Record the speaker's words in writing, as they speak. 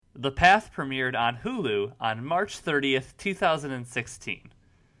The Path premiered on Hulu on March 30th, 2016.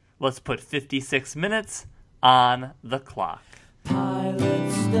 Let's put 56 minutes on the clock.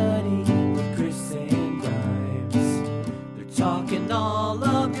 Pilot Study with Chris and Grimes. They're talking all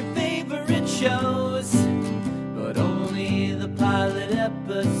of your favorite shows, but only the pilot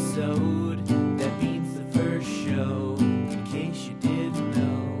episode. That means the first show, in case you didn't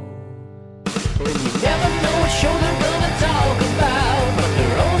know. And you never know what show they're gonna talk about, but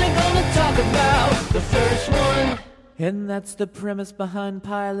they're only gonna talk about the first one. And that's the premise behind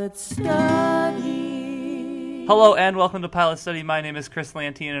Pilot Study. Hello and welcome to Pilot Study. My name is Chris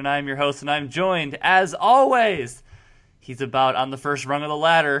Lantine and I'm your host, and I'm joined, as always, he's about on the first rung of the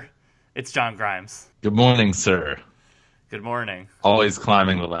ladder. It's John Grimes. Good morning, sir. Good morning. Always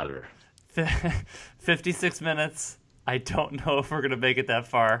climbing the ladder. 56 minutes. I don't know if we're going to make it that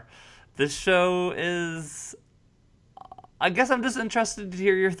far. This show is... I guess I'm just interested to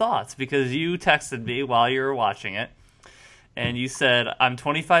hear your thoughts, because you texted me while you were watching it, and you said, I'm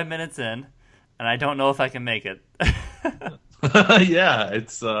 25 minutes in, and I don't know if I can make it. Yeah,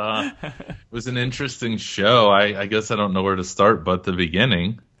 it was an interesting show. I guess I don't know where to start but the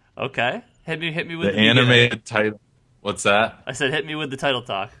beginning. Okay. Hit me with the animated title. What's that? I said hit me with the title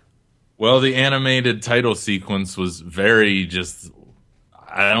talk. Well, the animated title sequence was very just...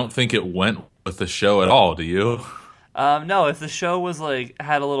 I don't think it went with the show at all, do you? No, if the show was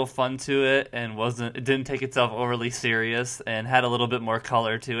had a little fun to it and it didn't take itself overly serious and had a little bit more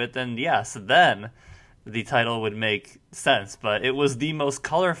color to it, then yes, then the title would make sense. But it was the most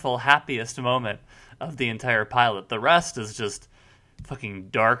colorful, happiest moment of the entire pilot. The rest is just fucking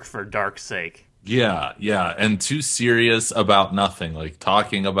dark for dark's sake. Yeah, and too serious about nothing. Like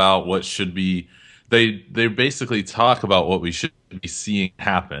talking about what should be. They basically talk about what we should be seeing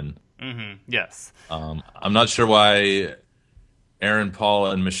happen. Mm-hmm. Yes. I'm not sure why Aaron Paul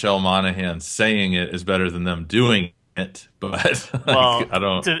and Michelle Monaghan saying it is better than them doing it, but well, I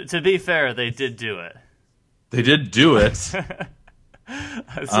don't. To be fair, they did do it. They did do it.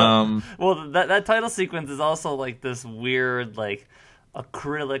 That title sequence is also this weird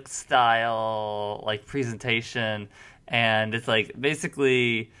acrylic style presentation, and it's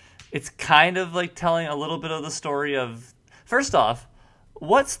basically it's kind of telling a little bit of the story of, first off,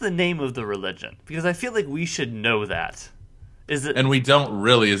 what's the name of the religion? Because I feel like we should know that. Is it? And we don't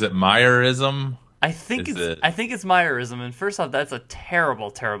really. Is it Myerism? I think it's Myerism. And first off, that's a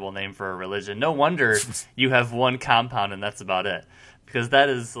terrible, terrible name for a religion. No wonder you have one compound and that's about it. Because that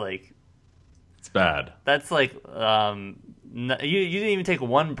is it's bad. That's you didn't even take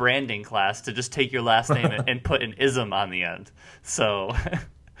one branding class to just take your last name and put an ism on the end. So.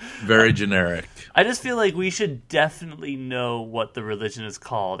 Very generic. I just feel like we should definitely know what the religion is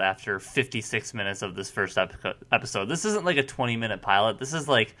called after 56 minutes of this first episode. This isn't a 20-minute pilot. This is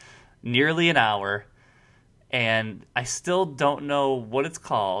nearly an hour, and I still don't know what it's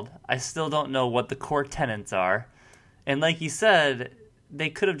called. I still don't know what the core tenets are. And like you said, they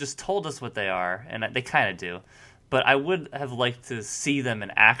could have just told us what they are, and they kind of do. But I would have liked to see them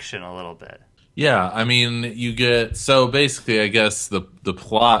in action a little bit. Yeah, I mean, so basically, I guess the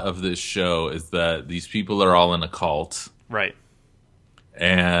plot of this show is that these people are all in a cult. Right.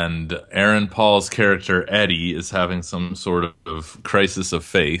 And Aaron Paul's character, Eddie, is having some sort of crisis of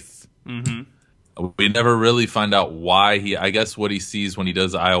faith. Mm-hmm. We never really find out why I guess what he sees when he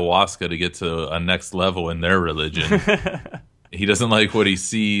does ayahuasca to get to a next level in their religion. He doesn't like what he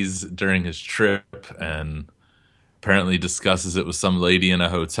sees during his trip and apparently discusses it with some lady in a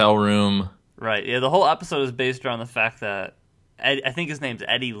hotel room. Right, yeah, the whole episode is based around the fact that I think his name's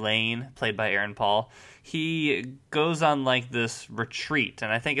Eddie Lane, played by Aaron Paul. He goes on this retreat,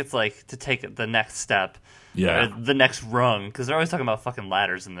 and I think it's to take the next step, yeah, the next rung, because they're always talking about fucking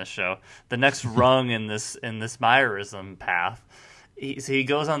ladders in this show. The next rung in this Myerism path. So he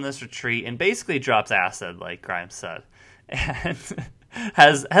goes on this retreat and basically drops acid, like Grimes said, and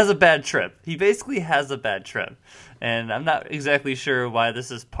has a bad trip. He basically has a bad trip. And I'm not exactly sure why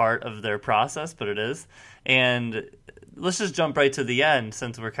this is part of their process, but it is. And let's just jump right to the end,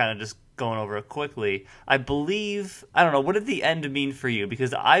 since we're kind of just going over it quickly. I don't know, what did the end mean for you?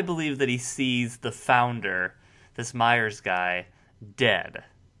 Because I believe that he sees the founder, this Myers guy, dead.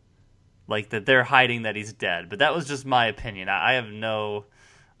 That they're hiding that he's dead. But that was just my opinion. I have no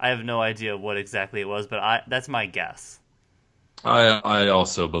idea what exactly it was, but that's my guess. I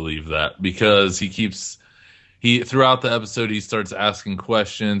also believe that, because throughout the episode, he starts asking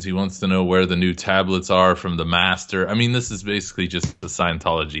questions. He wants to know where the new tablets are from the master. I mean, this is basically just the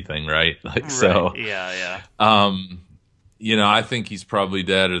Scientology thing, right? So, yeah. I think he's probably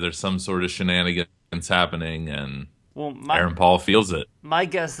dead, or there's some sort of shenanigans happening, and Well, Aaron Paul feels it. my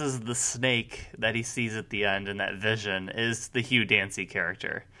guess is the snake that he sees at the end in that vision is the Hugh Dancy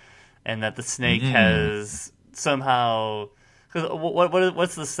character, and that the snake has somehow. Cause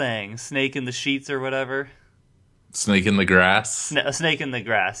what's the saying? Snake in the sheets or whatever. Snake in the grass. A snake in the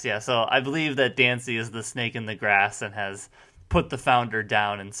grass. Yeah. So I believe that Dancy is the snake in the grass and has put the founder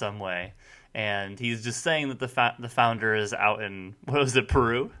down in some way, and he's just saying that the founder is out in what was it,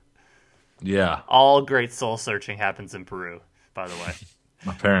 Peru? Yeah, All great soul searching happens in Peru, by the way.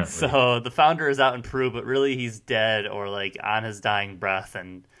 apparently. So the founder is out in Peru, but really he's dead or like on his dying breath,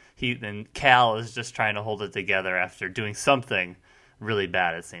 and Cal is just trying to hold it together after doing something really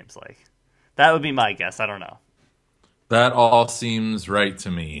bad. It seems like that would be my guess. I don't know. That all seems right to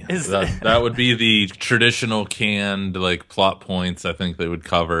me. That would be the traditional canned like plot points I think they would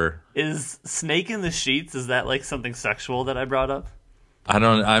cover. Is Snake in the Sheets, is that like something sexual that I brought up?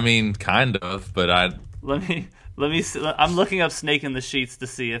 I mean kind of, but Let me see. I'm looking up Snake in the Sheets to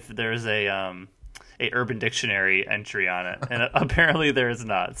see if there's a Urban Dictionary entry on it, and apparently there is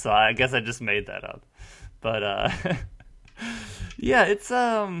not. So I guess I just made that up. But yeah, it's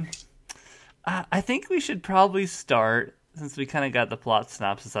I think we should probably start, since we kind of got the plot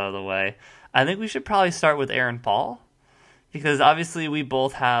synopsis out of the way. I think we should probably start with Aaron Paul, because obviously we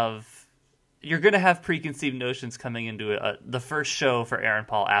both have. You're going to have preconceived notions coming into the first show for Aaron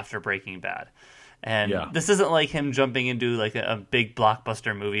Paul after Breaking Bad. And This isn't like him jumping into like a big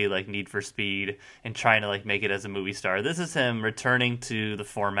blockbuster movie like Need for Speed and trying to like make it as a movie star. This is him returning to the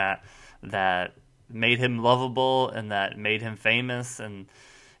format that made him lovable and that made him famous, and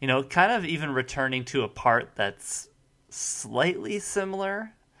kind of even returning to a part that's slightly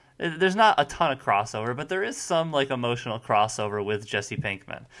similar. There's not a ton of crossover, but there is some like emotional crossover with Jesse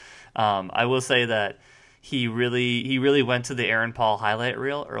Pinkman. I will say that he really went to the Aaron Paul highlight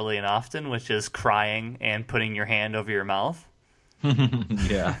reel early and often, which is crying and putting your hand over your mouth.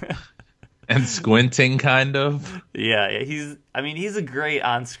 yeah. And squinting, kind of. Yeah, he's a great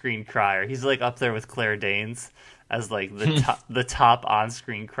on-screen crier. He's like up there with Claire Danes as like the top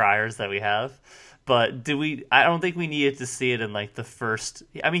on-screen criers that we have. But I don't think we needed to see it in like the first.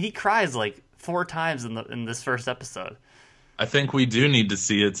 I mean, he cries like 4 times in this first episode. I think we do need to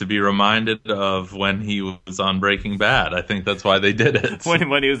see it to be reminded of when he was on Breaking Bad. I think that's why they did it.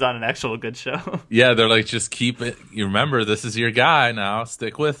 when he was on an actual good show. Yeah, they're like, just keep it. You remember, this is your guy now.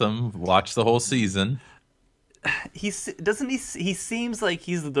 Stick with him. Watch the whole season. He seems like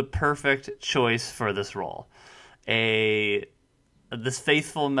he's the perfect choice for this role. This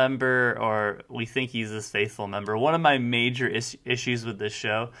faithful member, or we think he's this faithful member. One of my major issues with this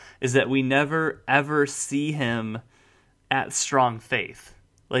show is that we never ever see him at strong faith.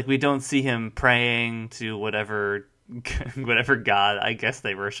 Like, we don't see him praying to whatever god. I guess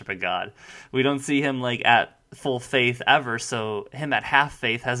they worship a god. We don't see him like at full faith ever, so him at half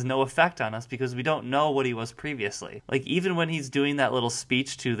faith has no effect on us because we don't know what he was previously. Like, even when he's doing that little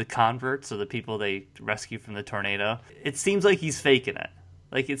speech to the converts or the people they rescue from the tornado, it seems like he's faking it.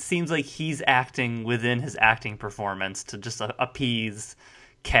 Like, it seems like he's acting within his acting performance to just appease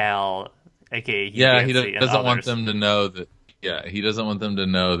Cal, aka he doesn't want them to know that. Yeah, he doesn't want them to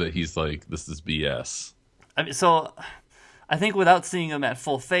know that he's like, this is BS. I mean, so I think without seeing him at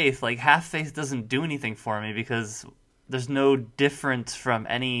full faith, like, half faith doesn't do anything for me because there's no difference from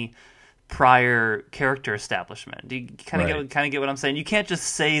any prior character establishment. Do you kind of get what I'm saying? You can't just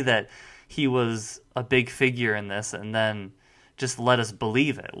say that he was a big figure in this and then just let us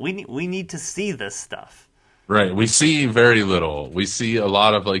believe it. We need to see this stuff. Right. We see very little. We see a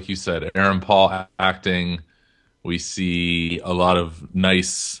lot of, like you said, Aaron Paul acting. We see a lot of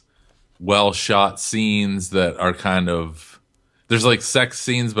nice, well-shot scenes that are kind of... There's like sex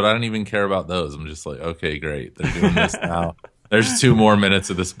scenes, but I don't even care about those. I'm just like, okay, great. They're doing this now. There's 2 more minutes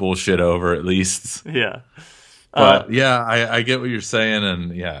of this bullshit over at least. Yeah. But I get what you're saying.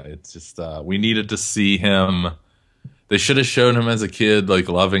 And yeah, it's just, we needed to see him. They should have shown him as a kid, like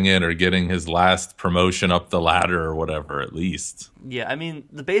loving it or getting his last promotion up the ladder or whatever, at least. Yeah, I mean,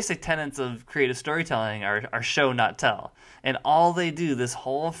 the basic tenets of creative storytelling are show, not tell. And all they do this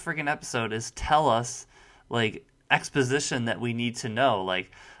whole freaking episode is tell us, like, exposition that we need to know.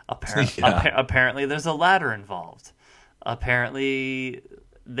 Like, apparently there's a ladder involved. Apparently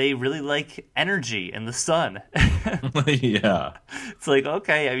they really like energy in the sun. Yeah. It's like,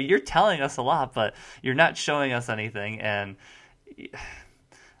 okay, I mean, you're telling us a lot, but you're not showing us anything. And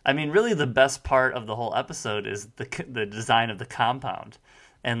I mean, really the best part of the whole episode is the design of the compound.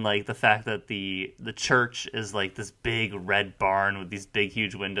 And like the fact that the church is like this big red barn with these big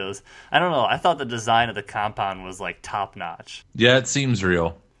huge windows. I don't know. I thought the design of the compound was like top notch. Yeah, it seems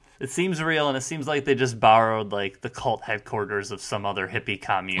real. It seems real, and it seems like they just borrowed like the cult headquarters of some other hippie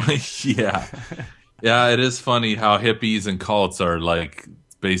commune. Yeah. Yeah, it is funny how hippies and cults are like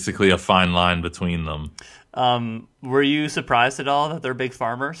basically a fine line between them. Were you surprised at all that they're big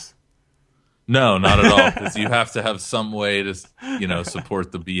farmers? No, not at all. Because you have to have some way to,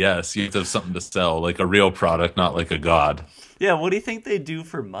 support the BS. You have to have something to sell, like a real product, not like a god. Yeah, what do you think they do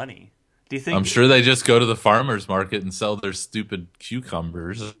for money? Do you think? I'm sure they just go to the farmers market and sell their stupid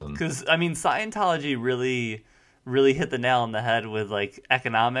cucumbers. Because I mean, Scientology really, really hit the nail on the head with like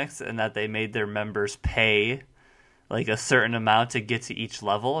economics, and that they made their members pay like a certain amount to get to each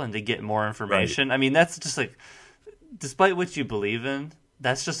level and to get more information. Right. I mean, that's just like, despite what you believe in,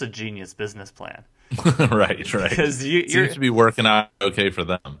 that's just a genius business plan. Right. Because seems to be working out okay for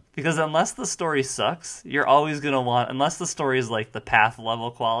them. Because unless the story sucks, you're always going to want, unless the story is like the Path level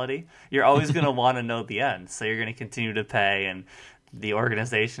quality, you're always going to want to know the end. So you're going to continue to pay, and the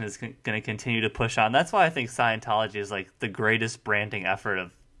organization is going to continue to push on. That's why I think Scientology is like the greatest branding effort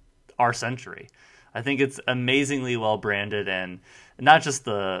of our century. I think it's amazingly well branded, and not just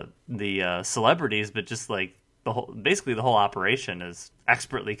the celebrities, but just like basically the whole operation is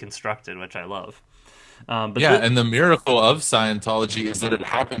expertly constructed, which I love. And the miracle of Scientology is that it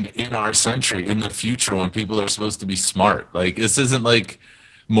happened in our century, in the future, when people are supposed to be smart. Like, this isn't like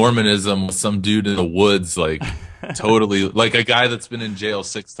Mormonism with some dude in the woods, like totally like a guy that's been in jail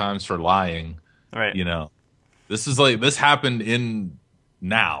 6 times for lying. Right. This is like, this happened in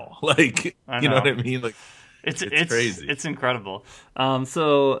now. Like, you know what I mean? Like, it's crazy. It's incredible.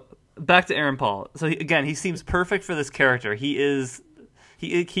 So back to Aaron Paul. So he seems perfect for this character. He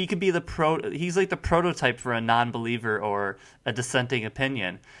could be he's like the prototype for a non-believer or a dissenting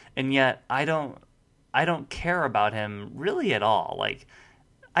opinion, and yet I don't care about him really at all. Like,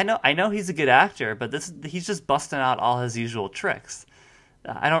 I know he's a good actor, but he's just busting out all his usual tricks.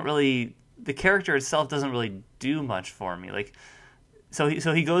 The character itself doesn't really do much for me. Like, so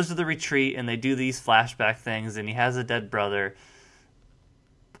he goes to the retreat and they do these flashback things, and he has a dead brother.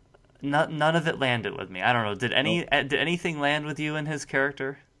 None of it landed with me. I don't know. Did anything land with you in his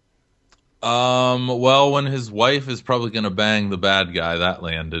character? Well, when his wife is probably going to bang the bad guy, that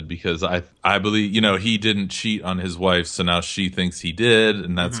landed, because I believe, he didn't cheat on his wife, so now she thinks he did,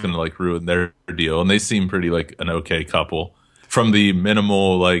 and that's going to like ruin their deal. And they seem pretty like an okay couple from the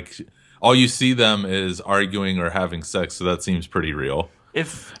minimal, like, all you see them is arguing or having sex, so that seems pretty real.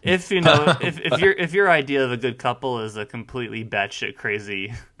 If your idea of a good couple is a completely batshit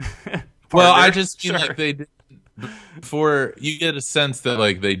crazy well, I just mean like they did before, you get a sense that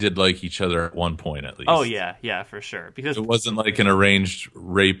like they did like each other at one point at least. Oh yeah, for sure. Because it wasn't like an arranged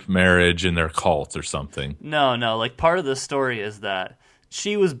rape marriage in their cult or something. No, like part of the story is that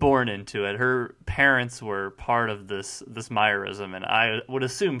she was born into it. Her parents were part of this Myerism, and I would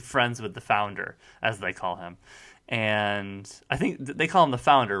assume friends with the founder, as they call him. And I think they call him the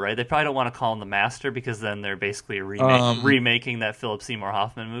founder, right? They probably don't want to call him the master, because then they're basically remaking that Philip Seymour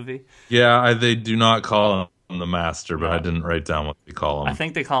Hoffman movie. Yeah, they do not call him the master, but I didn't write down what they call him. I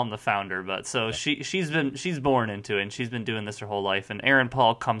think they call him the founder, but so she's born into it, and she's been doing this her whole life. And Aaron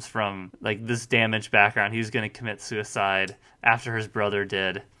Paul comes from like this damaged background. He was going to commit suicide after his brother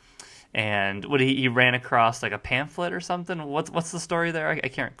did. And he ran across like a pamphlet or something. What's the story there? I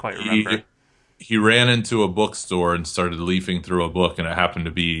can't quite remember. He ran into a bookstore and started leafing through a book, and it happened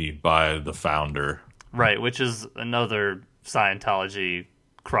to be by the founder. Right, which is another Scientology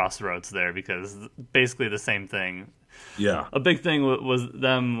crossroads there, because basically the same thing. Yeah. A big thing was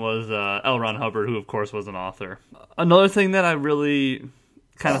L. Ron Hubbard, who of course was an author. Another thing that I really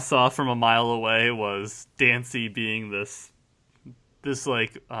kind of saw from a mile away was Dancy being this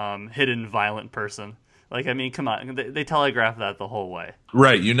like hidden violent person. Like, I mean, come on. They telegraph that the whole way.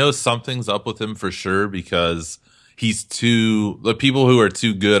 Right. Something's up with him for sure, because the people who are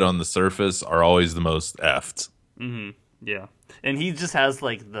too good on the surface are always the most effed. Mm-hmm. Yeah. And he just has,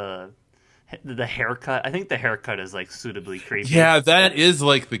 like, the haircut. I think the haircut is, like, suitably creepy. Yeah, that is,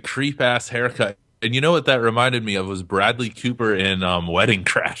 like, the creep-ass haircut. And you know what that reminded me of was Bradley Cooper in Wedding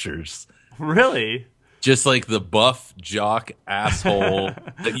Crashers. Really? Just, like, the buff jock asshole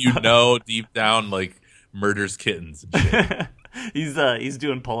that deep down, like, murders kittens and shit. He's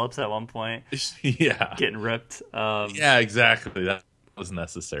doing pull-ups at one point. Yeah. Getting ripped. Yeah, exactly. That was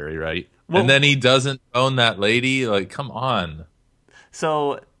necessary, right? Well, and then he doesn't own that lady. Like, come on.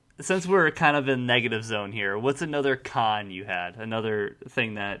 So, since we're kind of in negative zone here, what's another con you had? Another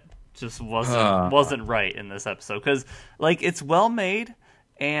thing that just wasn't right in this episode? Because, like, it's well made,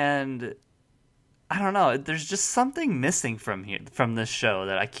 and I don't know. There's just something missing from this show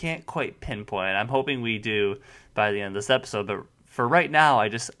that I can't quite pinpoint. I'm hoping we do by the end of this episode. But for right now, I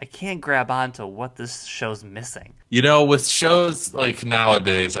can't grab onto what this show's missing. You know, with shows like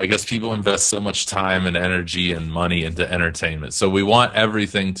nowadays, I guess people invest so much time and energy and money into entertainment. So we want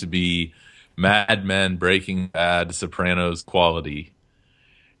everything to be Mad Men, Breaking Bad, Sopranos quality.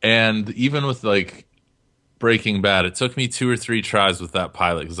 And even with like Breaking Bad, it took me 2 or 3 tries with that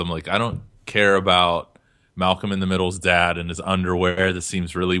pilot because I'm like, I don't care about Malcolm in the Middle's dad and his underwear. This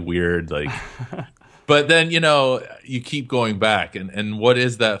seems really weird. Like, but then, you know, you keep going back. And what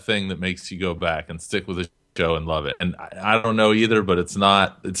is that thing that makes you go back and stick with a show and love it? And I don't know either, but it's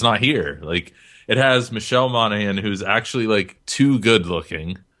not here. Like, it has Michelle Monaghan, who's actually like too good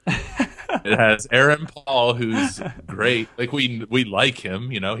looking. It has Aaron Paul, who's great. Like, we like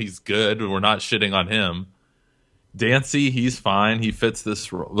him, you know, he's good. We're not shitting on him. Dancy, he's fine. He fits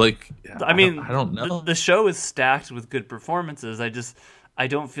this role. Like, I mean, I don't know. The show is stacked with good performances. I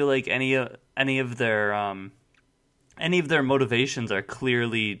don't feel like any of their motivations are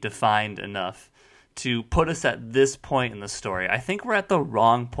clearly defined enough to put us at this point in the story. I think we're at the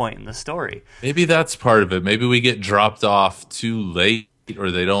wrong point in the story. Maybe that's part of it. Maybe we get dropped off too late,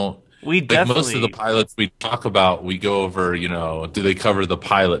 or they don't. Most of the pilots we talk about, we go over, you know, do they cover the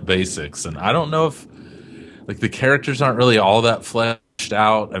pilot basics? And I don't know if, like, the characters aren't really all that fleshed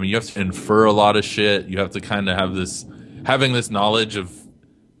out. I mean, you have to infer a lot of shit. You have to kind of have having this knowledge of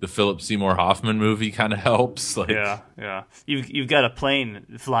the Philip Seymour Hoffman movie kind of helps. Like, yeah. You've got a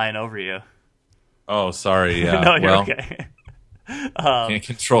plane flying over you. Oh, sorry. Yeah. No, you're okay. Can't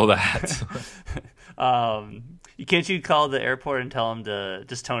control that. Can't you call the airport and tell them to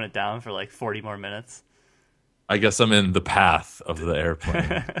just tone it down for like 40 more minutes? I guess I'm in the path of the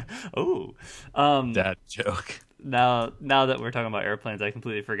airplane. Ooh. Dad joke. Now that we're talking about airplanes, I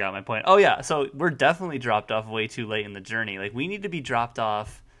completely forgot my point. Oh, yeah, so we're definitely dropped off way too late in the journey. Like, we need to be dropped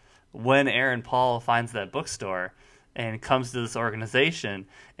off when Aaron Paul finds that bookstore and comes to this organization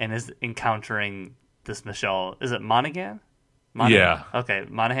and is encountering this Michelle. Is it Monaghan? Yeah. Okay,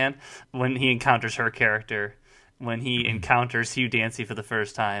 Monaghan. When he encounters her character, when he encounters Hugh Dancy for the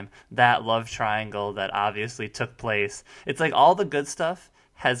first time, that love triangle that obviously took place. It's like all the good stuff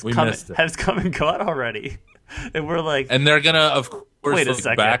has come and gone already. And we're like, and they're gonna, of course, wait a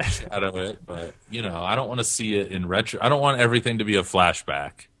second, backshadow it. But you know, I don't want to see it in retro. I don't want everything to be a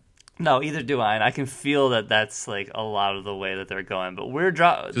flashback. No, either do I. And I can feel that that's like a lot of the way that they're going. But we're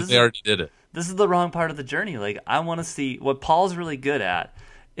because they already did it. This is the wrong part of the journey. Like, I want to see what Paul's really good at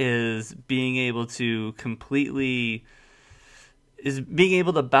is being able to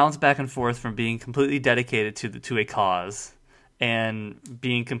bounce back and forth from being completely dedicated to a cause and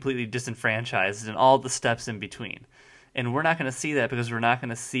being completely disenfranchised and all the steps in between. And we're not going to see that because we're not going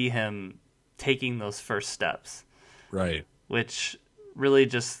to see him taking those first steps. Right. Which really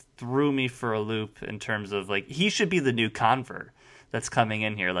just threw me for a loop in terms of, like, he should be the new convert that's coming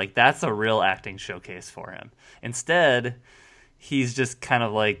in here. Like, that's a real acting showcase for him. Instead, he's just kind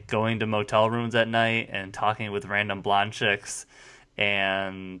of like going to motel rooms at night and talking with random blonde chicks.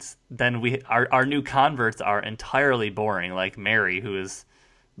 And then our new converts are entirely boring, like Mary, who is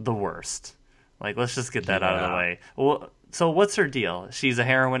the worst. Like, let's just get that out of the way. Well, so what's her deal? She's a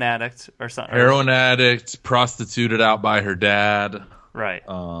heroin addict or something? Heroin addict, prostituted out by her dad. Right.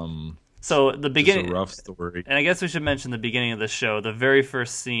 So the beginning, it's a rough story. And I guess we should mention the beginning of the show. The very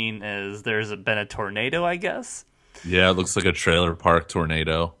first scene is there's been a tornado, I guess. Yeah, it looks like a trailer park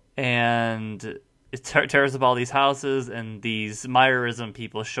tornado. And it tears up all these houses, and these Myerism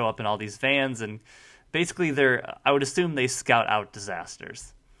people show up in all these vans, and basically I would assume they scout out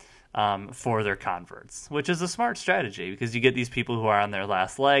disasters for their converts, which is a smart strategy because you get these people who are on their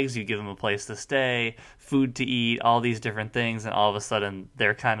last legs, you give them a place to stay, food to eat, all these different things, and all of a sudden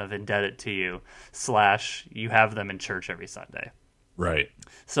they're kind of indebted to you, / you have them in church every Sunday. Right.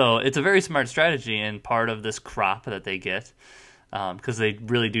 So it's a very smart strategy, and part of this crop that they get, because they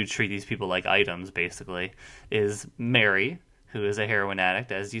really do treat these people like items, basically, is Mary, who is a heroin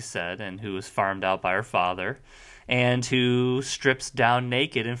addict, as you said, and who was farmed out by her father, and who strips down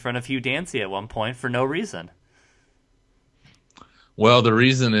naked in front of Hugh Dancy at one point for no reason. Well, the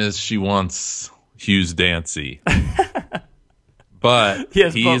reason is she wants Hugh Dancy. But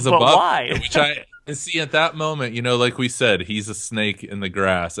yes, he's but above. Why? Which I see at that moment, you know, like we said, he's a snake in the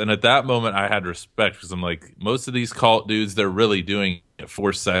grass. And at that moment, I had respect because I'm like, most of these cult dudes, they're really doing it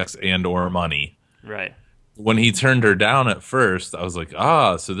for sex and or money. Right. When he turned her down at first, I was like,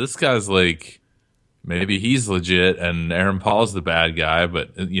 so this guy's like, maybe he's legit and Aaron Paul's the bad guy,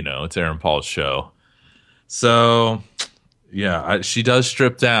 but, you know, it's Aaron Paul's show. So, yeah, she does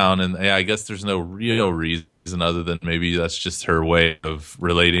strip down, and I guess there's no real reason other than maybe that's just her way of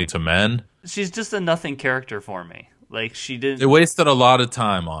relating to men. She's just a nothing character for me. Like she They didn't. wasted a lot of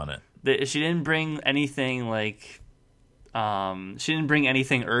time on it. She didn't bring anything like. She didn't bring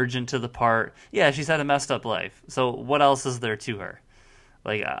anything urgent to the part. Yeah, she's had a messed up life. So what else is there to her?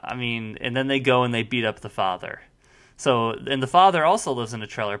 Like, I mean, and then they go and they beat up the father. So, and the father also lives in a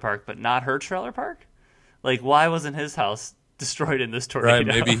trailer park, but not her trailer park. Like, why wasn't his house destroyed in this tornado?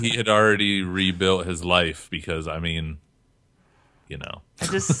 Right? Maybe he had already rebuilt his life because, I mean, you know.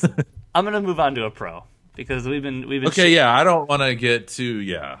 I'm gonna move on to a pro because we've been Okay, yeah, I don't want to get too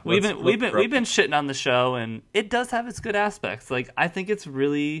we've been shitting on the show, and it does have its good aspects. Like I think it's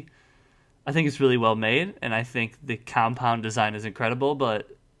really well made, and I think the compound design is incredible. But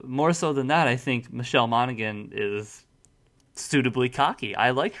more so than that, I think Michelle Monaghan is suitably cocky.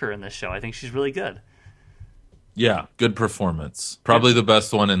 I like her in this show. I think she's really good. Yeah, good performance. Probably the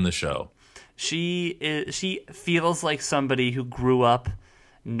best one in the show. She feels like somebody who grew up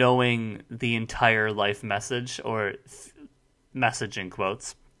knowing the entire life message, or message in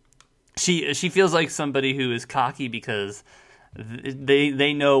quotes. She feels like somebody who is cocky because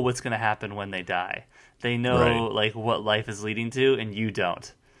they know what's going to happen when they die. They know like what life is leading to, and you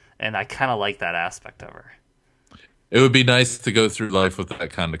don't. And I kind of like that aspect of her. It would be nice to go through life with that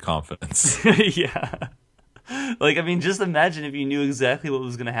kind of confidence. Yeah. Like, I mean, just imagine if you knew exactly what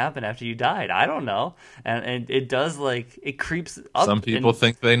was going to happen after you died. I don't know. And it does, like, it creeps up. Some people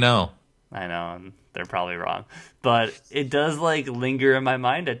think they know. I know, and they're probably wrong. But it does, like, linger in my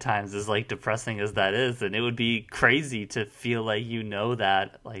mind at times, as, like, depressing as that is. And it would be crazy to feel like you know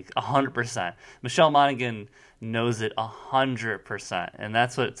that, like, 100%. Michelle Monaghan knows it 100%. And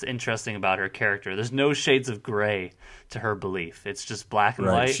that's what's interesting about her character. There's no shades of gray to her belief. It's just black and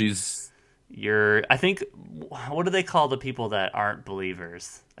white. I think, what do they call the people that aren't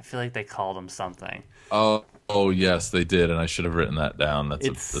believers? I feel like they called them something. Oh yes, they did, and I should have written that down. That's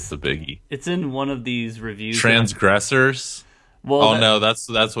a biggie. It's in one of these reviews. Transgressors. Well, no, that's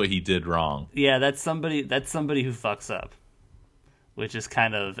what he did wrong. Yeah, that's somebody who fucks up, which is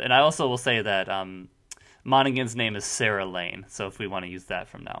kind of. And I also will say that Monaghan's name is Sarah Lane, so if we want to use that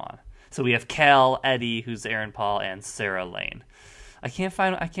from now on, so we have Cal, Eddie, who's Aaron Paul, and Sarah Lane. I can't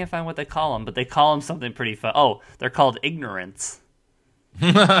find what they call them, but they call them something pretty fun. Oh, they're called Ignorance.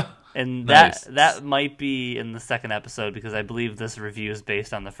 And Nice. that might be in the second episode, because I believe this review is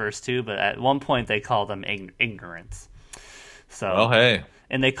based on the first two, but at one point they call them Ignorance. So, oh, hey.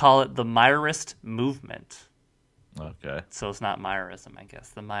 And they call it the Meyerist movement. Okay. So it's not Meyerism, I guess.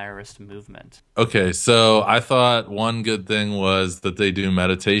 The Meyerist movement. Okay, so I thought one good thing was that they do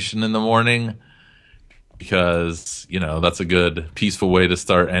meditation in the morning, because, you know, that's a good, peaceful way to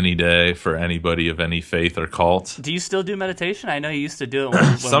start any day for anybody of any faith or cult. Do you still do meditation? I know you used to do it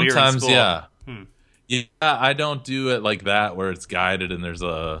when Sometimes, we were in school. yeah. Yeah, I don't do it like that where it's guided and there's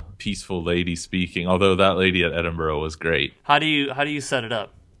a peaceful lady speaking, although that lady at Edinburgh was great. How do you set it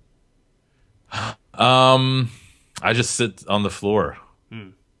up? I just sit on the floor.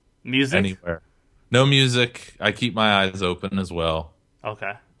 Music? Anywhere. No music. I keep my eyes open as well.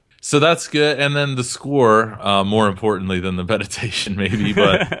 Okay. So that's good. And then the score, more importantly than the meditation, maybe,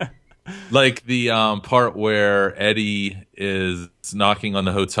 but like the part where Eddie is knocking on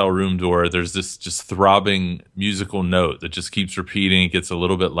the hotel room door, there's this just throbbing musical note that just keeps repeating. It gets a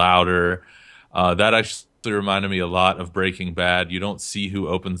little bit louder. That actually reminded me a lot of Breaking Bad. You don't see who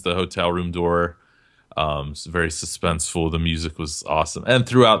opens the hotel room door. It's very suspenseful. The music was awesome. And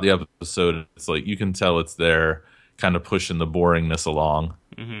throughout the episode, it's like you can tell it's there, kind of pushing the boringness along.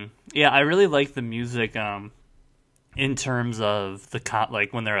 Mm-hmm. Yeah, I really like the music in terms of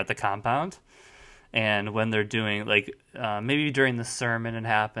like when they're at the compound and when they're doing like maybe during the sermon it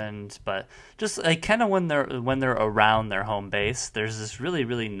happened, but just like kind of when they're around their home base, there's this really,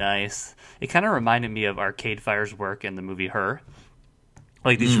 really nice. It kind of reminded me of Arcade Fire's work in the movie Her,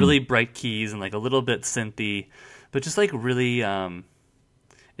 like these really bright keys and like a little bit synthy, but just like really.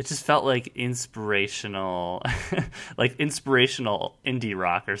 It just felt like inspirational, like inspirational indie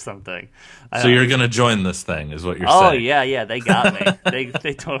rock or something. So you're going to join this thing, is what you're saying? Oh, yeah, they got me.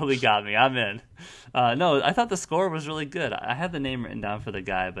 they totally got me. I'm in. No, I thought the score was really good. I had the name written down for the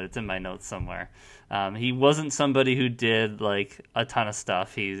guy, but it's in my notes somewhere. He wasn't somebody who did like a ton of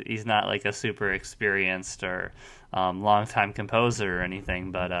stuff. He's not like a super experienced or long-time composer or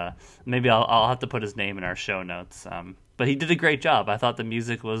anything, but maybe I'll have to put his name in our show notes. But he did a great job. I thought the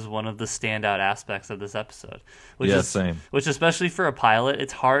music was one of the standout aspects of this episode. Same. Which, especially for a pilot,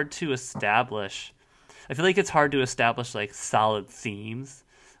 it's hard to establish. I feel like it's hard to establish like solid themes,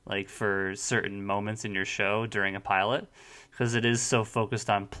 like for certain moments in your show during a pilot, because it is so focused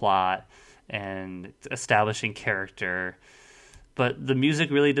on plot and establishing character. But the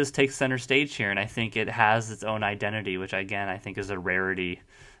music really does take center stage here, and I think it has its own identity, which again I think is a rarity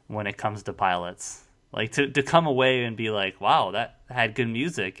when it comes to pilots. Like to come away and be like, wow, that had good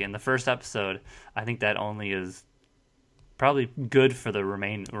music in the first episode, I think that only is probably good for the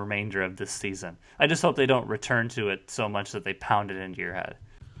remainder of this season. I just hope they don't return to it so much that they pound it into your head.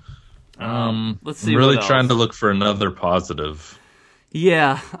 Let's see. I'm really what trying else. to look for another positive.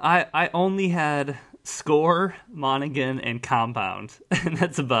 Yeah, I only had Score, Monaghan, and Compound, and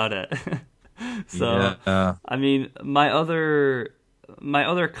that's about it. So, Yeah. I mean, my other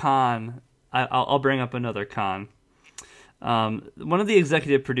con, I'll bring up another con. One of the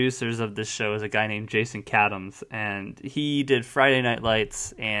executive producers of this show is a guy named Jason Katims, and he did Friday Night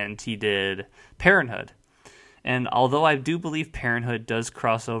Lights and he did Parenthood. And although I do believe Parenthood does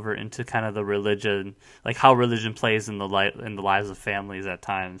cross over into kind of the religion, like how religion plays in the lives of families at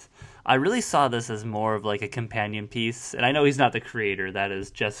times, I really saw this as more of like a companion piece. And I know he's not the creator; that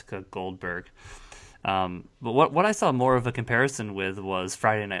is Jessica Goldberg. But what I saw more of a comparison with was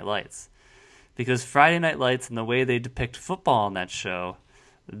Friday Night Lights, because Friday Night Lights and the way they depict football on that show,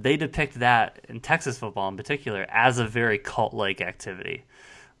 they depict that in Texas football in particular as a very cult-like activity.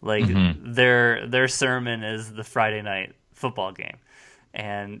 Like their sermon is the Friday night football game,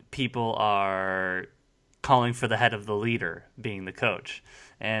 and people are calling for the head of the leader being the coach,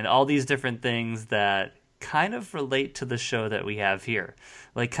 and all these different things that kind of relate to the show that we have here,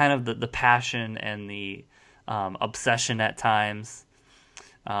 like kind of the passion and the obsession at times,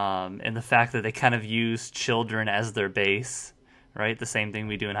 and the fact that they kind of use children as their base. Right, the same thing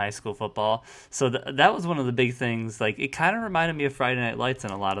we do in high school football. So that was one of the big things. Like, it kind of reminded me of Friday Night Lights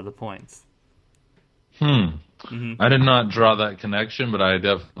in a lot of the points. I did not draw that connection, but I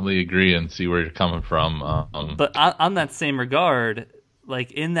definitely agree and see where you're coming from. But on that same regard,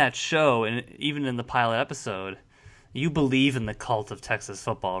 like in that show, and even in the pilot episode, you believe in the cult of Texas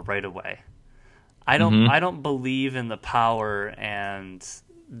football right away. I don't believe in the power and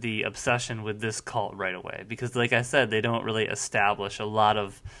the obsession with this cult right away, because like I said, they don't really establish a lot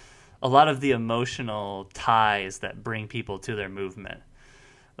of the emotional ties that bring people to their movement.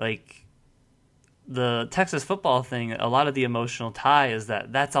 Like the Texas football thing, a lot of the emotional tie is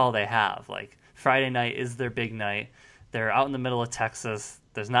that's all they have. Like Friday night is their big night. They're out in the middle of Texas.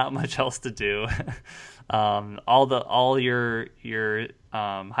 There's not much else to do. All your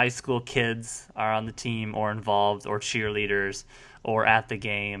high school kids are on the team or involved or cheerleaders or at the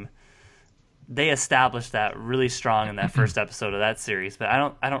game. They established that really strong in that first episode of that series, but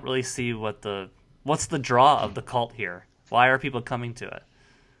I don't really see what's the draw of the cult here. Why are people coming to it?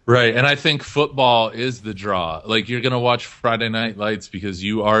 Right, and I think football is the draw. Like, you're going to watch Friday Night Lights because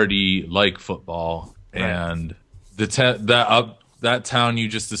you already like football, Right. and that town you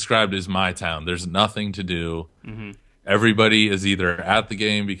just described is my town. There's nothing to do. Everybody is either at the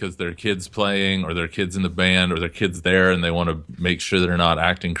game because their kids playing, or their kids in the band, or their kids there, and they want to make sure they're not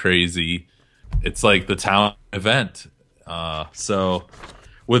acting crazy. It's like the town event. So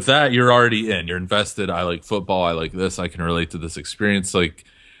with that, you're already in. You're invested. I like football. I like this. I can relate to this experience. Like,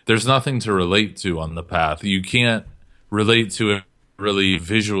 there's nothing to relate to on the path. You can't relate to it really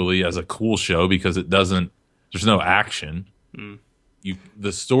visually as a cool show because there's no action.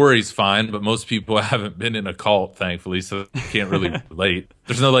 The story's fine, but most people haven't been in a cult, thankfully, so they can't really relate.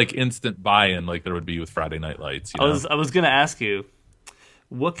 There's no like instant buy-in like there would be with Friday Night Lights. You know? I was going to ask you,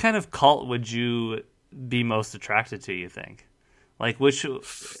 what kind of cult would you be most attracted to, you think? Like which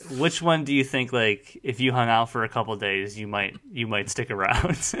one do you think, like, if you hung out for a couple of days, you might stick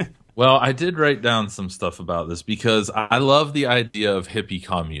around? Well, I did write down some stuff about this because I love the idea of hippie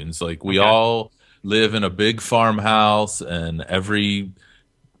communes. Like, we all live in a big farmhouse, and every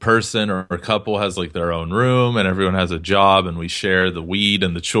person or couple has like their own room, and everyone has a job, and we share the weed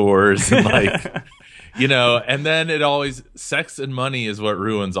and the chores, and like, you know, and then sex and money is what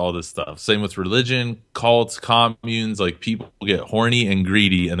ruins all this stuff. Same with religion, cults, communes. Like, people get horny and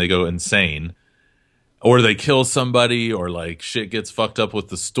greedy and they go insane, or they kill somebody, or like shit gets fucked up with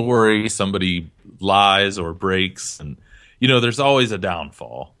the story. Somebody lies or breaks, and you know, there's always a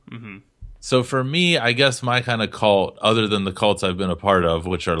downfall. So for me, I guess my kind of cult, other than the cults I've been a part of,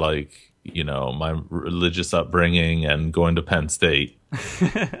 which are like, you know, my religious upbringing and going to Penn State.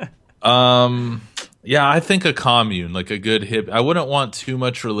 Yeah, I think a commune, like a good hip. I wouldn't want too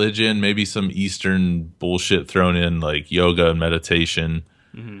much religion, maybe some Eastern bullshit thrown in, like yoga and meditation.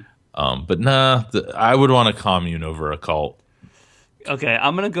 But nah, I would want a commune over a cult. Okay,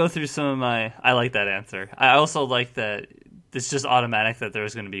 I'm going to go through some of my... I like that answer. I also like that it's just automatic that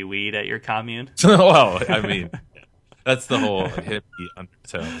there's going to be weed at your commune. Well, I mean, That's the whole hippie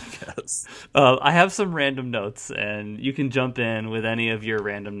undertone, I guess. I have some random notes, and you can jump in with any of your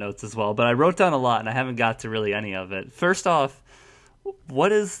random notes as well. But I wrote down a lot, and I haven't got to really any of it. First off,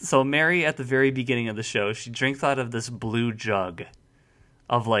 so Mary at the very beginning of the show, she drinks out of this blue jug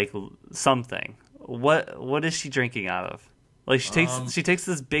of like something. What is she drinking out of? Like she takes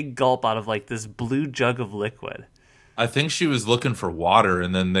this big gulp out of like this blue jug of liquid. I think she was looking for water,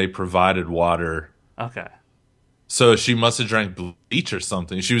 and then they provided water. Okay. So she must have drank bleach or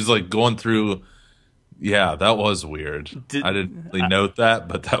something. She was like going through. Yeah, that was weird. I didn't really note that,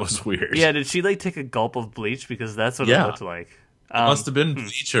 but that was weird. Yeah, did she like take a gulp of bleach? Because that's what it looked like. Must have been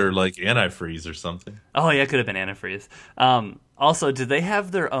bleach or like antifreeze or something. Oh yeah, it could have been antifreeze. Also, did they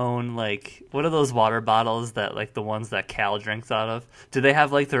have their own like what are those water bottles that like the ones that Cal drinks out of? Do they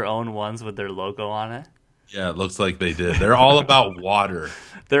have like their own ones with their logo on it? Yeah, it looks like they did. They're all about water.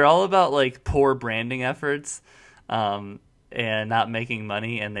 They're all about like poor branding efforts. And not making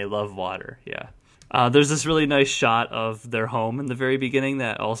money, and they love water. Yeah. There's this really nice shot of their home in the very beginning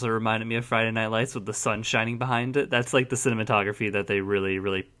that also reminded me of Friday Night Lights with the sun shining behind it. That's like the cinematography that they really,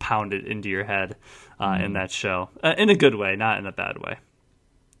 really pounded into your head in that show. In a good way, not in a bad way.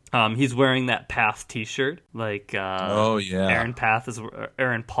 He's wearing that Path T-shirt. Like, oh yeah,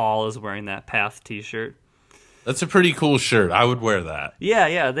 Aaron Paul is wearing that Path T-shirt. That's a pretty cool shirt. I would wear that.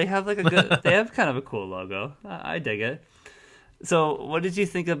 Yeah. They have like they have kind of a cool logo. I dig it. So what did you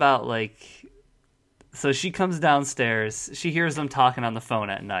think about like, so she comes downstairs, she hears them talking on the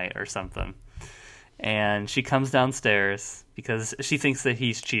phone at night or something. And she comes downstairs because she thinks that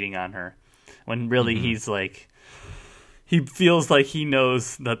he's cheating on her. When really he's like, he feels like he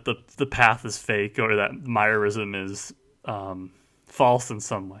knows that the path is fake or that Myerism is false in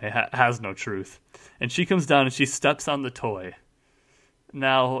some way, has no truth. And she comes down and she steps on the toy.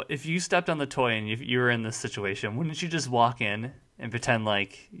 Now, if you stepped on the toy and you were in this situation, wouldn't you just walk in and pretend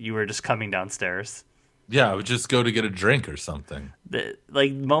like you were just coming downstairs? Yeah, I would just go to get a drink or something.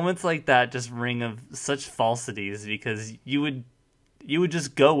 Like moments like that just ring of such falsities because you would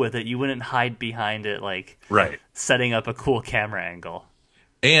just go with it. You wouldn't hide behind it like setting up a cool camera angle.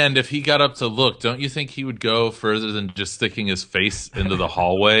 And if he got up to look, don't you think he would go further than just sticking his face into the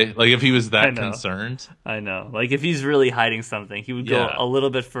hallway? Like if he was that concerned? I know. Like if he's really hiding something, he would go a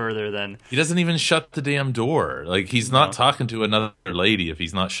little bit further than... He doesn't even shut the damn door. Like he's not talking to another lady if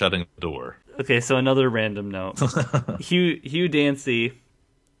he's not shutting the door. Okay, so another random note. Hugh Dancy,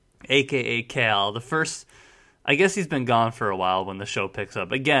 a.k.a. Cal, the first... I guess he's been gone for a while when the show picks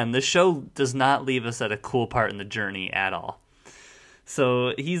up. Again, the show does not leave us at a cool part in the journey at all.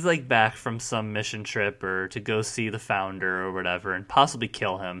 So he's like back from some mission trip or to go see the founder or whatever and possibly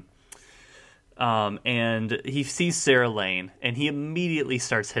kill him. And he sees Sarah Lane and he immediately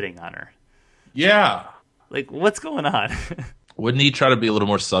starts hitting on her. Yeah. Like, what's going on? Wouldn't he try to be a little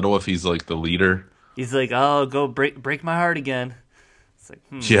more subtle if he's like the leader? He's like, oh, go break my heart again. It's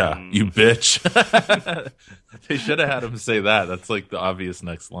like, Yeah, you bitch. They should have had him say that. That's like the obvious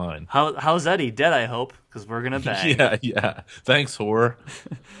next line. How's Eddie? Dead, I hope, because we're gonna bang. Yeah. Thanks, whore.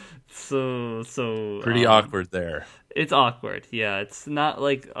 So pretty awkward there. It's awkward. Yeah, it's not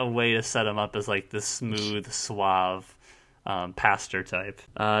like a way to set him up as like this smooth, suave pastor type.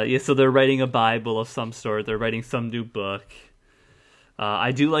 So they're writing a Bible of some sort. They're writing some new book.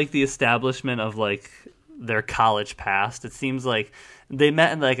 I do like the establishment of like their college past. It seems like they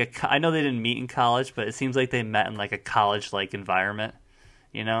met in like I know they didn't meet in college, but it seems like they met in like a college-like environment,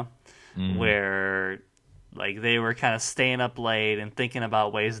 you know, where like they were kind of staying up late and thinking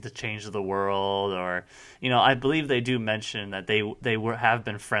about ways to change the world, or you know, I believe they do mention that they have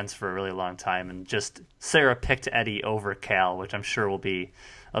been friends for a really long time, and just Sarah picked Eddie over Cal, which I'm sure will be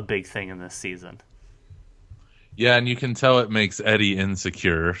a big thing in this season. Yeah, and you can tell it makes Eddie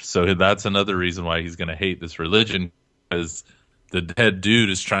insecure, so that's another reason why he's going to hate this religion, because the head dude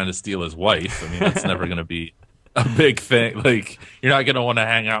is trying to steal his wife. I mean, that's never going to be a big thing. Like, you're not going to want to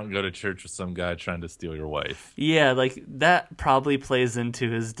hang out and go to church with some guy trying to steal your wife. Yeah, like, that probably plays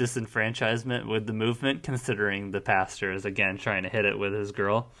into his disenfranchisement with the movement, considering the pastor is, again, trying to hit it with his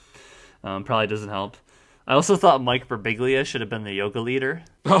girl. Probably doesn't help. I also thought Mike Birbiglia should have been the yoga leader.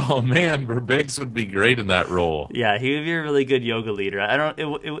 Oh man, Birbigs would be great in that role. Yeah, he would be a really good yoga leader.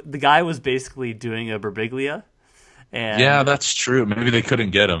 The guy was basically doing a Birbiglia. And yeah, that's true. Maybe they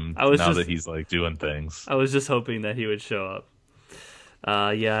couldn't get him that he's like doing things. I was just hoping that he would show up.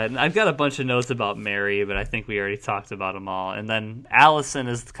 And I've got a bunch of notes about Mary, but I think we already talked about them all. And then Allison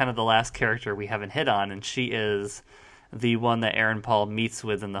is kind of the last character we haven't hit on, and she is the one that Aaron Paul meets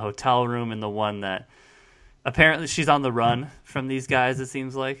with in the hotel room, and the one that apparently she's on the run from these guys, it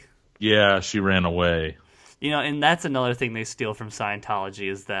seems like. Yeah, she ran away. And that's another thing they steal from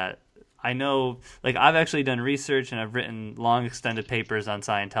Scientology is that I know, like, I've actually done research and I've written long extended papers on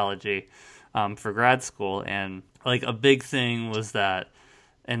Scientology for grad school, and like a big thing was that,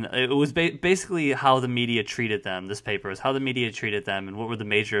 and it was basically how the media treated them. This paper was how the media treated them and what were the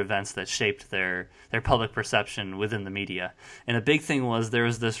major events that shaped their public perception within the media. And a big thing was there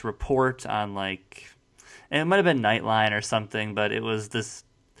was this report on, like, and it might have been Nightline or something, but it was this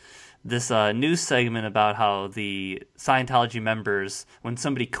news segment about how the Scientology members, when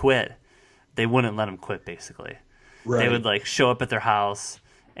somebody quit, they wouldn't let them quit, basically. Right. They would, like, show up at their house,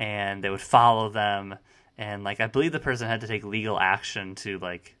 and they would follow them, and, like, I believe the person had to take legal action to,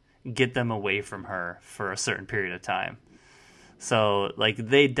 like, get them away from her for a certain period of time. So, like,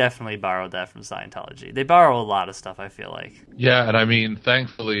 they definitely borrowed that from Scientology. They borrow a lot of stuff, I feel like. Yeah, and I mean,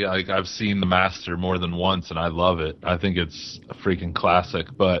 thankfully, like, I've seen The Master more than once, and I love it. I think it's a freaking classic,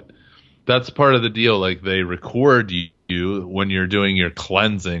 but that's part of the deal. Like, they record you when you're doing your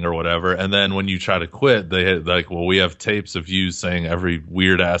cleansing or whatever, and then when you try to quit, they like, well, we have tapes of you saying every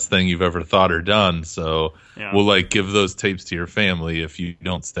weird ass thing you've ever thought or done, so we'll, like, give those tapes to your family if you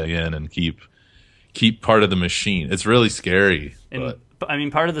don't stay in and keep part of the machine. It's really scary. And I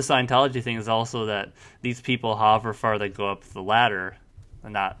mean, part of the Scientology thing is also that these people, however far they go up the ladder,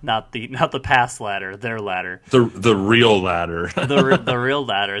 not the past ladder, their ladder. The real ladder. the real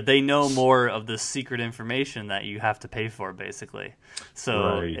ladder. They know more of the secret information that you have to pay for, basically.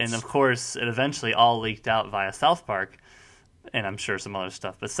 So, right. And of course, it eventually all leaked out via South Park, and I'm sure some other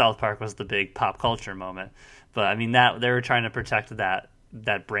stuff. But South Park was the big pop culture moment. But I mean, that they were trying to protect that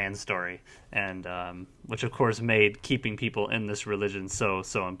brand story, and which of course made keeping people in this religion so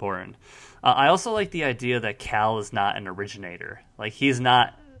important. I also like the idea that Cal is not an originator. Like, he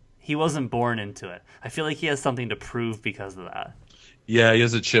wasn't born into it. I feel like he has something to prove because of that. Yeah, he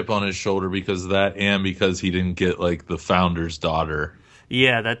has a chip on his shoulder because of that, and because he didn't get, like, the founder's daughter.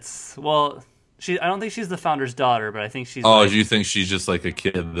 Yeah, I don't think she's the founder's daughter, but I think she's... Oh, you think she's just like a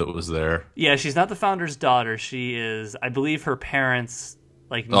kid that was there? Yeah, she's not the founder's daughter. She is, I believe her parents...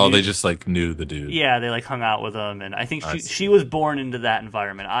 they just, like, knew the dude. Yeah, they, like, hung out with him, and I think she was born into that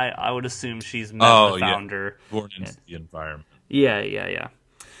environment. I would assume she's met the founder. Yeah. Born into the environment. Yeah.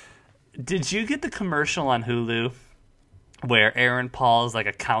 Did you get the commercial on Hulu where Aaron Paul is, like,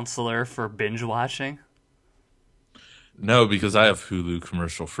 a counselor for binge watching? No, because I have Hulu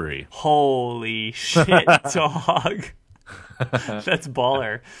commercial free. Holy shit, dog. That's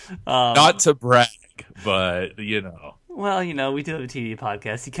baller. Not to brag, but, you know. Well, you know, we do have a TV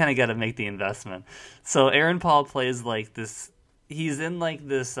podcast. You kind of got to make the investment. So Aaron Paul plays, like, this... He's in, like,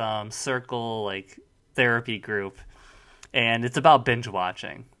 this circle, like, therapy group, and it's about binge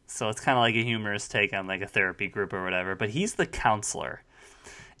watching. So it's kind of like a humorous take on, like, a therapy group or whatever. But he's the counselor.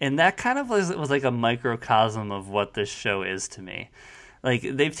 And that kind of was like a microcosm of what this show is to me. Like,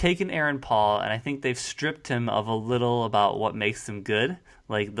 they've taken Aaron Paul, and I think they've stripped him of a little about what makes him good.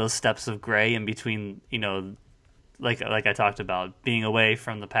 Like, those steps of gray in between, you know... Like I talked about, being away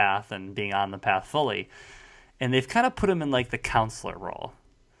from the path and being on the path fully. And they've kind of put him in, like, the counselor role.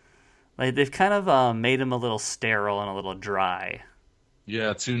 Like, they've kind of made him a little sterile and a little dry.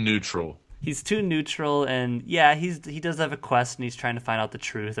 Yeah, too neutral. He's too neutral, and yeah, he does have a quest, and he's trying to find out the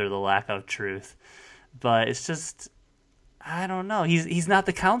truth or the lack of truth. But it's just, I don't know. He's not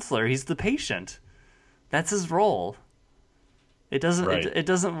the counselor. He's the patient. That's his role. It doesn't right. it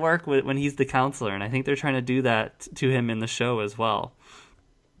doesn't work when he's the counselor, and I think they're trying to do that to him in the show as well.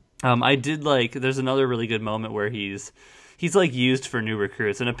 I did like. There's another really good moment where he's like used for new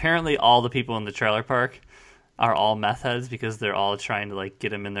recruits, and apparently all the people in the trailer park are all meth heads because they're all trying to, like,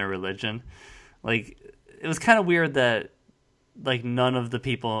 get him in their religion. Like, it was kind of weird that, like, none of the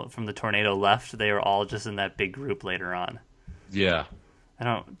people from the tornado left. They were all just in that big group later on. Yeah.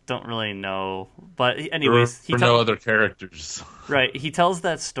 I don't really know, but anyways, no other characters. Right, he tells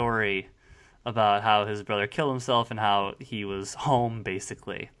that story about how his brother killed himself and how he was home,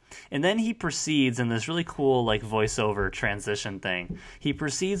 basically. And then he proceeds in this really cool, like, voiceover transition thing. He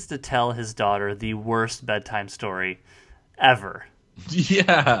proceeds to tell his daughter the worst bedtime story ever.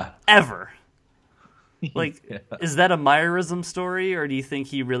 Yeah. Ever. Like, yeah. Is that a Myerism story, or do you think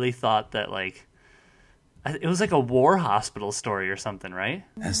he really thought that, like, it was like a war hospital story or something, right?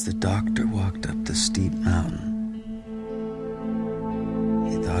 As the doctor walked up the steep mountain,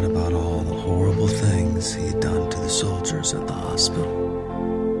 he thought about all the horrible things he had done to the soldiers at the hospital.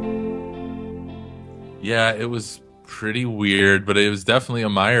 Yeah, it was pretty weird, but it was definitely a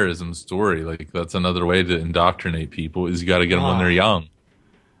Myerism story. Like, that's another way to indoctrinate people, is you got to get them when they're young.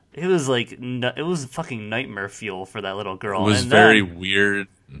 It was like, it was fucking nightmare fuel for that little girl. It was very weird.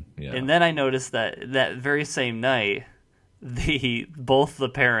 Yeah. And then I noticed that that very same night, both the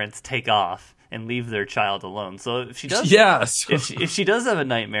parents take off and leave their child alone. So if she does, if she does have a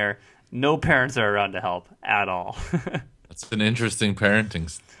nightmare, no parents are around to help at all. That's an interesting parenting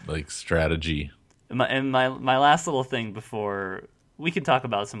strategy. And my last little thing before we can talk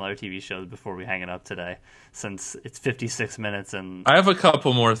about some other TV shows before we hang it up today, since it's 56 minutes and I have a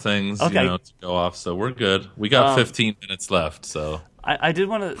couple more things to go off, so we're good. We got 15 minutes left, so I did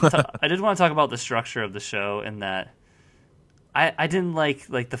want to talk about the structure of the show, and that I didn't like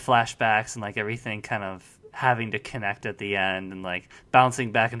the flashbacks and like everything kind of having to connect at the end and like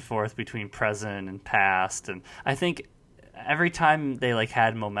bouncing back and forth between present and past. And I think every time they like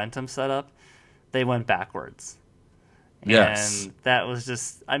had momentum set up, they went backwards. Yes. And that was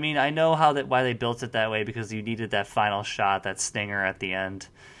just, I mean, I know why they built it that way, because you needed that final shot, that stinger at the end,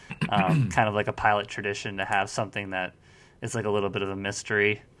 kind of like a pilot tradition to have something that is like a little bit of a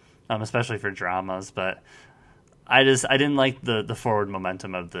mystery, especially for dramas. But I didn't like the forward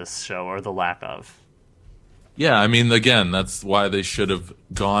momentum of this show, or the lack of. Yeah, I mean, again, that's why they should have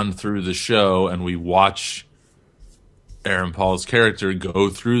gone through the show and we watch Aaron Paul's character go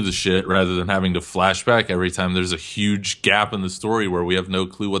through the shit rather than having to flashback every time there's a huge gap in the story where we have no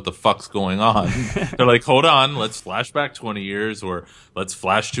clue what the fuck's going on. They're like, hold on, let's flash back 20 years, or let's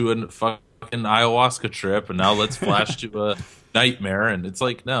flash to a fucking ayahuasca trip, and now let's flash to a nightmare. And it's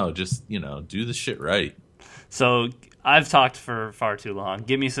like, no, just, do the shit right. So I've talked for far too long.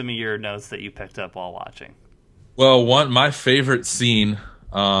 Give me some of your notes that you picked up while watching. Well, my favorite scene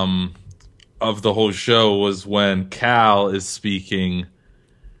of the whole show was when Cal is speaking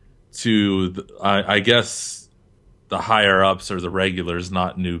to, I guess, the higher-ups or the regulars,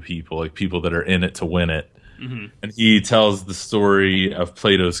 not new people, like people that are in it to win it. Mm-hmm. And he tells the story of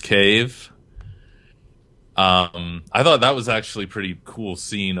Plato's Cave. I thought that was actually a pretty cool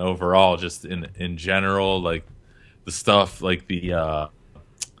scene overall, just in general, like the stuff, like the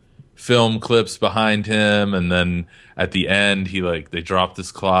film clips behind him, and then at the end they drop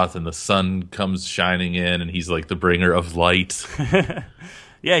this cloth and the sun comes shining in, and he's like the bringer of light.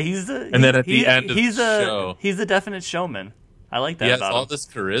 Yeah, he's the show, he's a definite showman. I like that. He has all this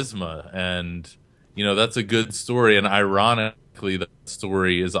charisma, and that's a good story. And ironically, the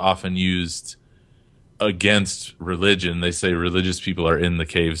story is often used against religion. They say religious people are in the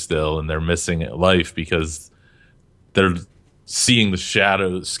cave still, and they're missing life because they're seeing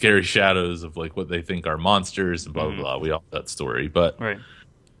the scary shadows of like what they think are monsters and blah blah blah. We all know that story, but right.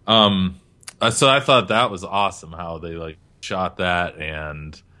 So I thought that was awesome how they like shot that,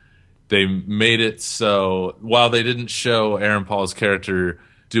 and they made it so while they didn't show Aaron Paul's character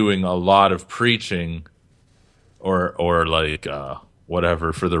doing a lot of preaching or like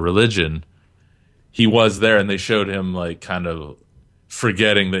whatever for the religion, he was there, and they showed him like kind of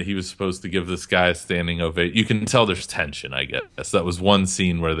forgetting that he was supposed to give this guy a standing ovation. You can tell there's tension, I guess. That was one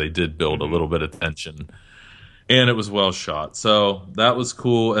scene where they did build a little bit of tension, and it was well shot. So that was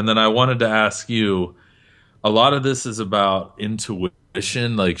cool. And then I wanted to ask you, a lot of this is about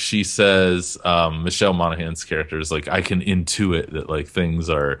intuition. Like she says, Michelle Monaghan's character is like, I can intuit that like things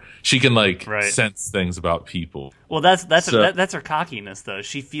are, she can like sense things about people. Well, that's her cockiness though.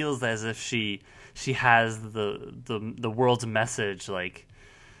 She feels as if she has the world's message like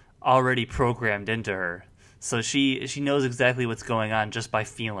already programmed into her, so she knows exactly what's going on just by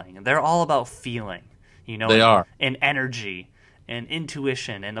feeling. They're all about feeling, They are, and energy and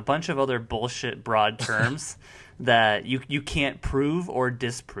intuition and a bunch of other bullshit broad terms that you can't prove or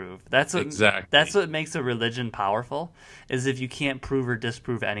disprove. That's what makes a religion powerful, is if you can't prove or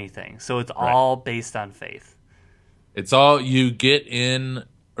disprove anything. So it's all based on faith. It's all you get in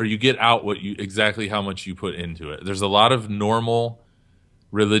or you get out exactly how much you put into it. There's a lot of normal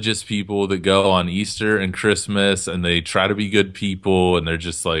religious people that go on Easter and Christmas and they try to be good people, and they're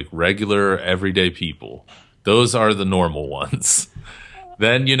just like regular everyday people. Those are the normal ones.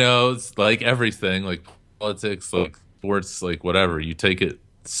 Then, it's like everything, like politics, like sports, like whatever. You take it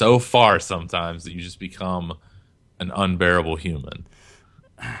so far sometimes that you just become an unbearable human.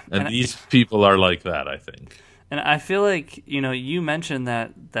 And these people are like that, I think. And I feel like, you mentioned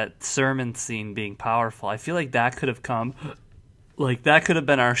that sermon scene being powerful. I feel like that could have come, like that could have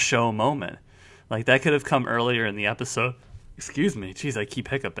been our show moment. Like that could have come earlier in the episode. Excuse me. Jeez, I keep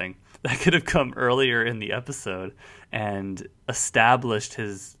hiccuping. That could have come earlier in the episode and established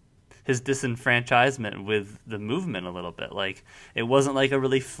his disenfranchisement with the movement a little bit. Like it wasn't like a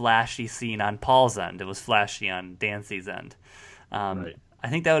really flashy scene on Paul's end. It was flashy on Dancy's end. Right. I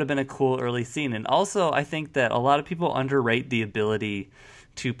think that would have been a cool early scene. And also, I think that a lot of people underrate the ability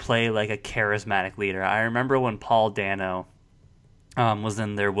to play like a charismatic leader. I remember when Paul Dano was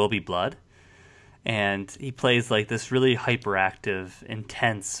in There Will Be Blood, and he plays like this really hyperactive,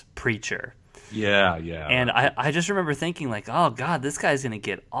 intense preacher. Yeah. And I just remember thinking like, oh God, this guy's gonna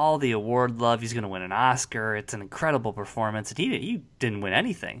get all the award love. He's gonna win an Oscar. It's an incredible performance, and he didn't win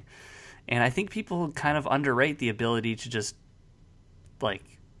anything. And I think people kind of underrate the ability to just like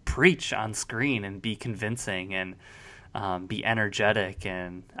preach on screen and be convincing and be energetic.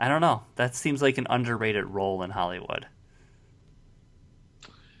 And I don't know, that seems like an underrated role in Hollywood.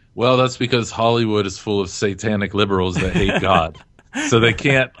 Well, that's because Hollywood is full of satanic liberals that hate God. So they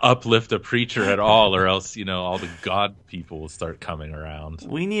can't uplift a preacher at all, or else, all the God people will start coming around.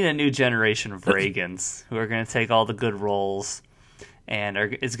 We need a new generation of Reagans who are going to take all the good roles and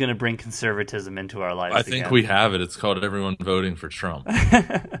is going to bring conservatism into our lives. I think we have it. It's called everyone voting for Trump.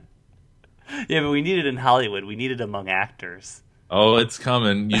 Yeah, but we need it in Hollywood. We need it among actors. Oh, it's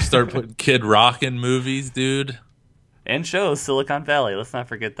coming. You start putting Kid Rock in movies, dude. And shows, Silicon Valley. Let's not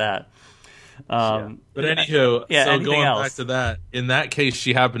forget that. But anywho, so going else? back to that, in that case,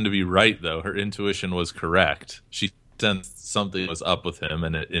 she happened to be right, though. Her intuition was correct. She sensed something was up with him,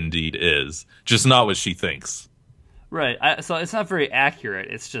 and it indeed is. Just not what she thinks. Right. So it's not very accurate.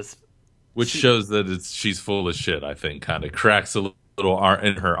 It's just... Which shows that she's full of shit, I think. Kind of cracks a little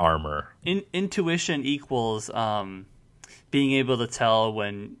in her armor. Intuition equals being able to tell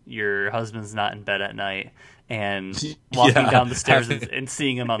when your husband's not in bed at night and walking down the stairs and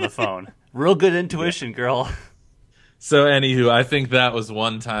seeing him on the phone. Real good intuition, girl. So, anywho, I think that was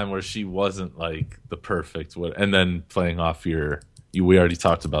one time where she wasn't like the perfect one. And then playing off we already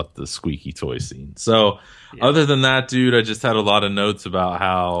talked about the squeaky toy scene. So, other than that, dude, I just had a lot of notes about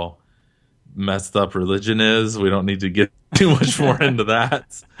how messed up religion is. We don't need to get too much more into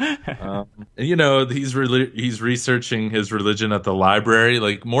that. And, he's researching his religion at the library.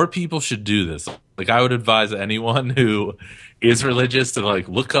 Like, more people should do this. Like, I would advise anyone who is religious to like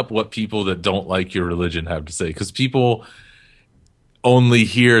look up what people that don't like your religion have to say, because people only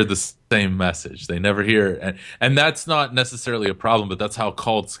hear the same message. They never hear, and that's not necessarily a problem, but that's how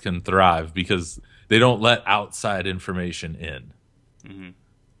cults can thrive, because they don't let outside information in. Mm-hmm.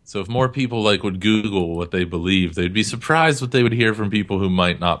 So if more people would Google what they believe, they'd be surprised what they would hear from people who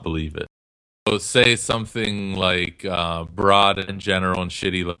might not believe it. So say something like broad and general and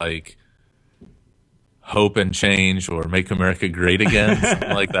shitty, like hope and change or make America great again, something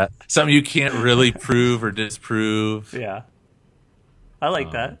like that. Something you can't really prove or disprove. Yeah, I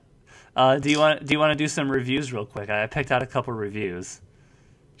like that. Do you want to do some reviews real quick? I picked out a couple reviews.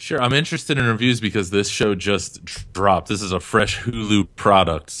 Sure, I'm interested in reviews because this show just dropped. This is a fresh Hulu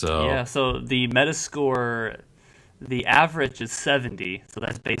product, so... Yeah, so the Metascore, the average is 70, so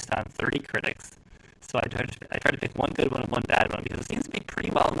that's based on 30 critics. So I tried to pick one good one and one bad one, because it seems to be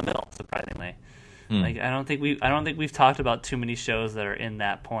pretty well in the middle, surprisingly. Like, I don't think we've talked about too many shows that are in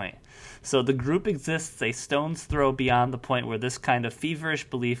that point. So the group exists a stone's throw beyond the point where this kind of feverish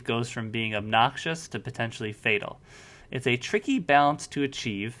belief goes from being obnoxious to potentially fatal. It's a tricky balance to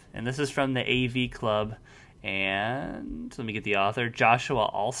achieve, and this is from the AV Club, and let me get the author, Joshua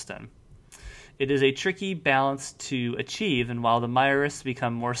Alston. It is a tricky balance to achieve, and while the Myrists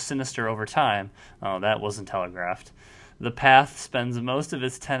become more sinister over time, that wasn't telegraphed, The Path spends most of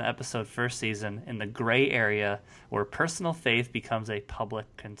its 10-episode first season in the gray area where personal faith becomes a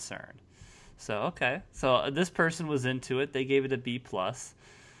public concern. So, okay. So this person was into it. They gave it a B+.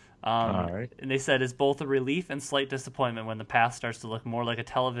 All right. And they said it's both a relief and slight disappointment when The Path starts to look more like a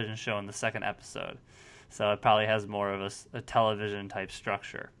television show in the second episode. So it probably has more of a television-type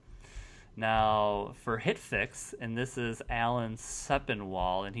structure. Now, for HitFix, and this is Alan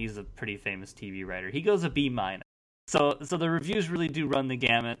Sepinwall, and he's a pretty famous TV writer, he goes a B-. So the reviews really do run the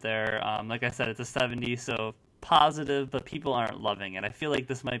gamut there. Like I said, it's a 70, so positive, but people aren't loving it. I feel like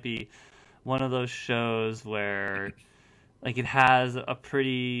this might be one of those shows where, like, it has a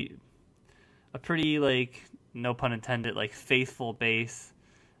pretty like, no pun intended, like, faithful base.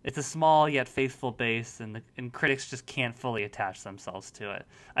 It's a small yet faithful base, and critics just can't fully attach themselves to it.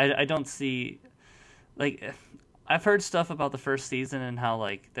 I don't see, like, I've heard stuff about the first season and how,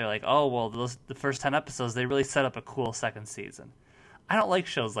 like, they're like, oh, well, the first 10 episodes, they really set up a cool second season. I don't like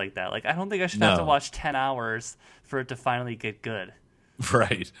shows like that. Like, I don't think I should have to watch 10 hours for it to finally get good.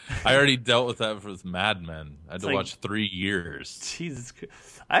 Right. I already dealt with that with Mad Men. I had to watch 3 years. Jesus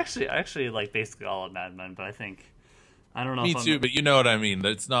Christ. I actually like basically all of Mad Men, but I don't know. Me too, but you know what I mean.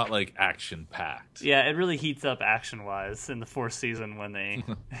 It's not like action packed. Yeah, it really heats up action wise in the fourth season when they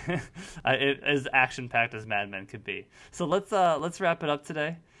as action packed as Mad Men could be. So let's wrap it up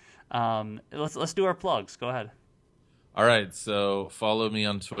today. Let's do our plugs. Go ahead. All right. So follow me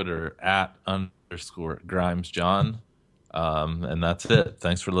on Twitter @_GrimesJohn. And that's it.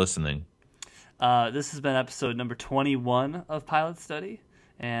 Thanks for listening. This has been episode number 21 of Pilot Study,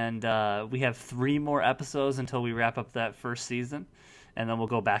 and we have 3 more episodes until we wrap up that first season, and then we'll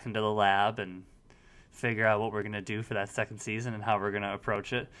go back into the lab and figure out what we're going to do for that second season and how we're going to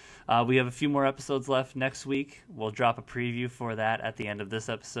approach it. We have a few more episodes left next week. We'll drop a preview for that at the end of this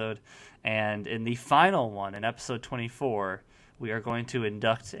episode, and in the final one, in episode 24, we are going to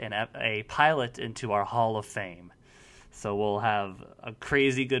induct a pilot into our Hall of Fame. So we'll have a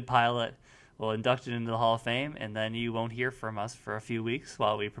crazy good pilot. We'll induct it into the Hall of Fame, and then you won't hear from us for a few weeks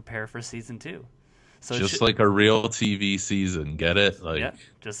while we prepare for season 2. So just like a real TV season, get it? Like, yeah,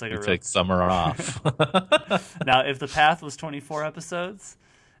 just like take summer off. Now, if the path was 24 episodes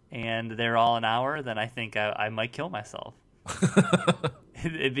and they're all an hour, then I think I might kill myself.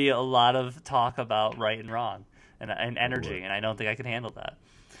 It'd be a lot of talk about right and wrong and energy, and I don't think I could handle that.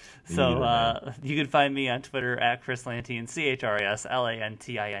 So you can find me on Twitter at Chris Lantine,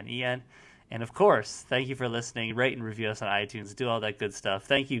 ChrisLantinen. And of course, thank you for listening. Rate and review us on iTunes. Do all that good stuff.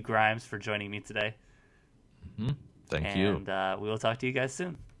 Thank you, Grimes, for joining me today. Thank you. And we will talk to you guys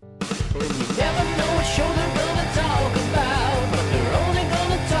soon. You never know what show they're gonna talk about, but they're only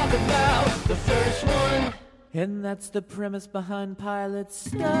gonna talk about the first one. And that's the premise behind Pilot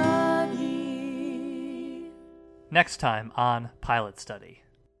Study. Next time on Pilot Study.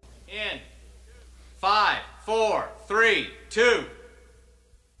 In 5, 4, 3, 2.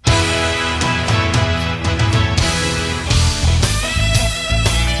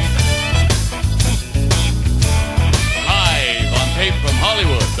 Live on tape from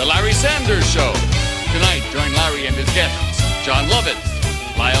Hollywood, The Larry Sanders Show. Tonight, join Larry and his guests, John Lovitz,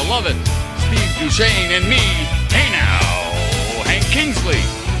 Lyle Lovett, Steve Duchesne, and me, hey now, Hank Kingsley.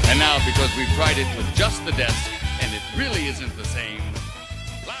 And now, because we've tried it with just the desk, and it really isn't the same,